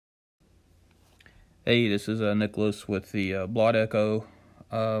Hey, this is Nicholas with the Blot Echo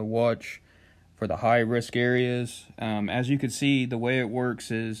watch for the high risk areas. As you can see, the way it works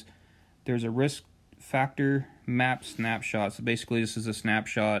is there's a risk factor map snapshot. So basically, this is a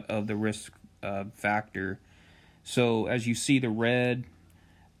snapshot of the risk factor. So as you see, the red,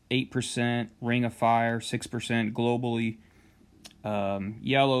 8%, ring of fire, 6% globally.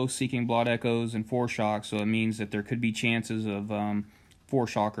 Yellow, seeking blot echoes and foreshock. So it means that there could be chances of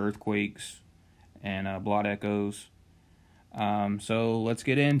foreshock earthquakes and blot echoes. So let's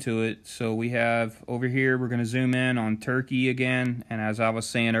get into it. So we have over here, we're going to zoom in on Turkey again, and as I was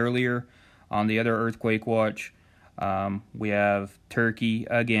saying earlier on the other earthquake watch, we have Turkey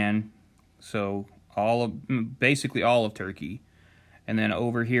again, so basically all of Turkey, and then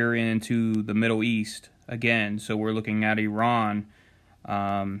over here into the Middle East again. So we're looking at Iran,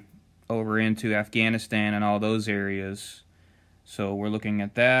 over into Afghanistan and all those areas. So we're looking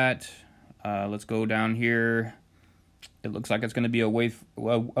at that. Let's go down here. It looks like it's going to be away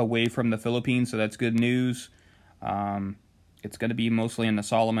from the Philippines, so that's good news. It's going to be mostly in the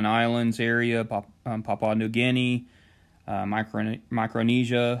Solomon Islands area, Papua New Guinea,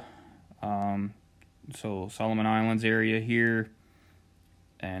 Micronesia. So Solomon Islands area here,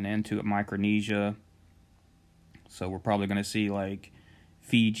 and into Micronesia. So we're probably going to see like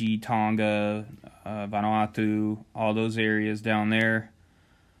Fiji, Tonga, Vanuatu, all those areas down there.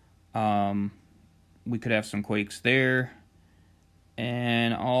 We could have some quakes there,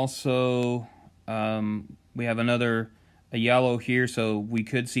 and also we have a yellow here, so we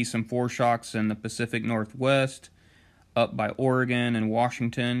could see some foreshocks in the Pacific Northwest, up by Oregon and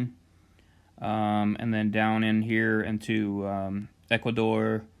Washington, and then down in here into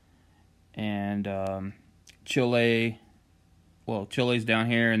Ecuador and Chile. Well, Chile's down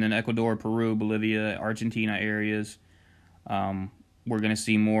here, and then Ecuador, Peru, Bolivia, Argentina areas. We're going to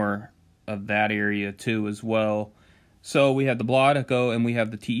see more of that area too as well. So we have the Blot Echo and we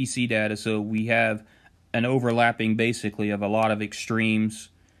have the TEC data, so we have an overlapping basically of a lot of extremes.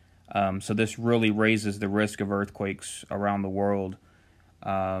 So this really raises the risk of earthquakes around the world.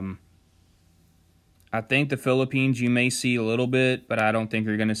 I think the Philippines you may see a little bit, but I don't think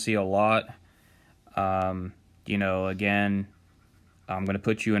you're going to see a lot. Again, I'm going to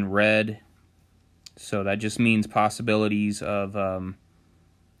put you in red. So that just means possibilities of 4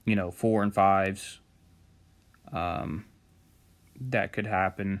 and 5s that could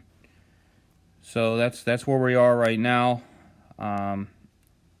happen. So that's where we are right now.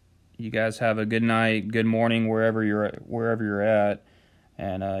 You guys have a good night, good morning, wherever you're at,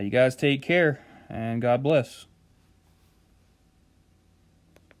 and you guys take care, and God bless.